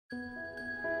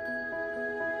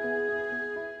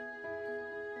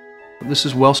This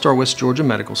is Wellstar West Georgia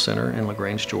Medical Center in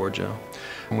LaGrange, Georgia.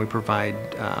 And we provide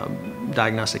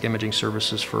diagnostic imaging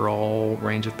services for all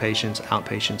range of patients,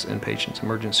 outpatients, inpatients,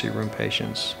 emergency room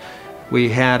patients. We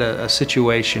had a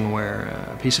situation where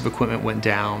a piece of equipment went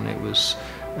down. It was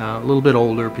a little bit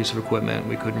older piece of equipment.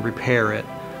 We couldn't repair it.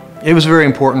 It was very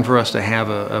important for us to have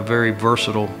a very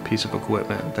versatile piece of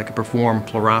equipment that could perform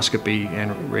fluoroscopy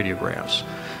and radiographs.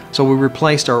 So we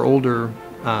replaced our older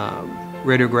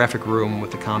radiographic room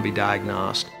with the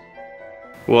CombiDiagnost.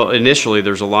 Well, initially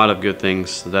there's a lot of good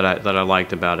things that I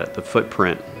liked about it. The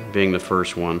footprint being the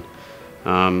first one.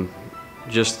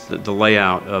 Just the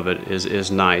layout of it is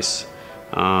nice,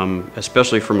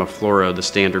 especially from the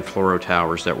standard fluoro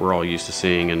towers that we're all used to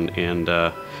seeing, and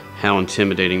how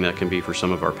intimidating that can be for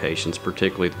some of our patients,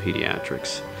 particularly the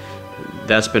pediatrics.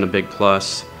 That's been a big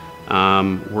plus.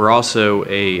 We're also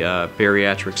a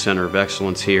bariatric center of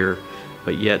excellence here,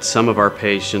 but yet some of our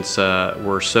patients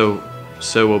were so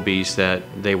obese that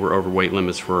they were over weight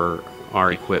limits for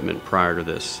our equipment prior to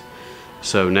this.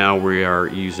 So now we are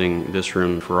using this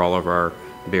room for all of our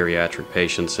bariatric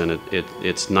patients, and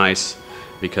it's nice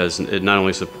because it not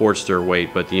only supports their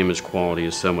weight, but the image quality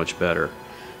is so much better.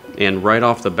 And right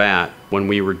off the bat, when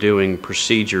we were doing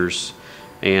procedures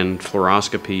and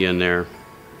fluoroscopy in there,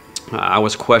 I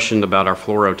was questioned about our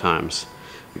fluoro times.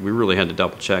 We really had to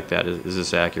double check that. Is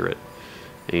this accurate?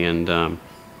 And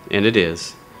it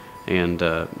is. And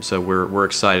so we're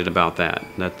excited about that.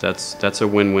 That's a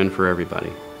win-win for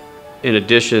everybody. In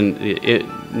addition,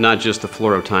 not just the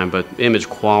fluoro time, but image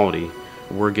quality.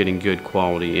 We're getting good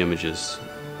quality images.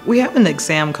 We have an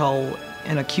exam called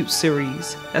an acute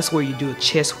series. That's where you do a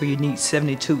chest where you need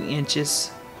 72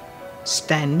 inches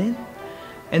standing,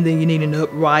 and then you need an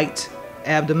upright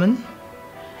abdomen.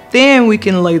 Then we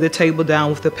can lay the table down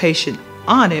with the patient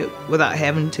on it without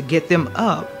having to get them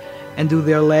up and do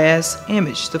their last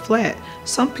image, the flat.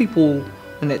 Some people,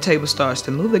 when that table starts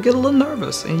to move, they get a little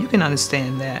nervous, and you can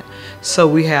understand that. So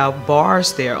we have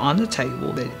bars there on the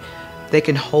table that they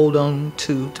can hold on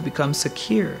to become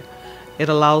secure. It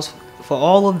allows for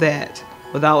all of that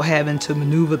without having to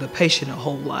maneuver the patient a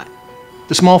whole lot.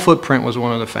 The small footprint was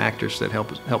one of the factors that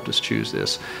helped us choose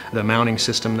this. The mounting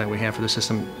system that we have for the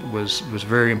system was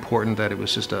very important, that it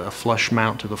was just a flush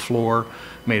mount to the floor,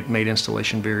 made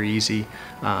installation very easy,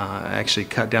 actually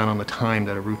cut down on the time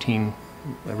that a routine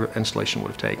installation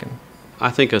would have taken. I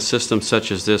think a system such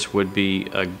as this would be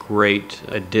a great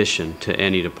addition to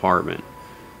any department.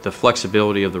 The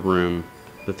flexibility of the room,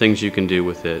 the things you can do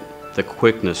with it, the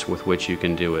quickness with which you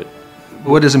can do it.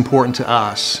 What is important to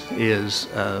us is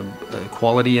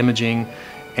quality imaging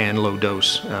and low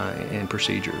dose in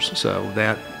procedures.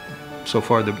 So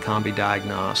far the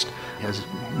CombiDiagnost has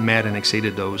met and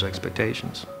exceeded those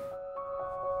expectations.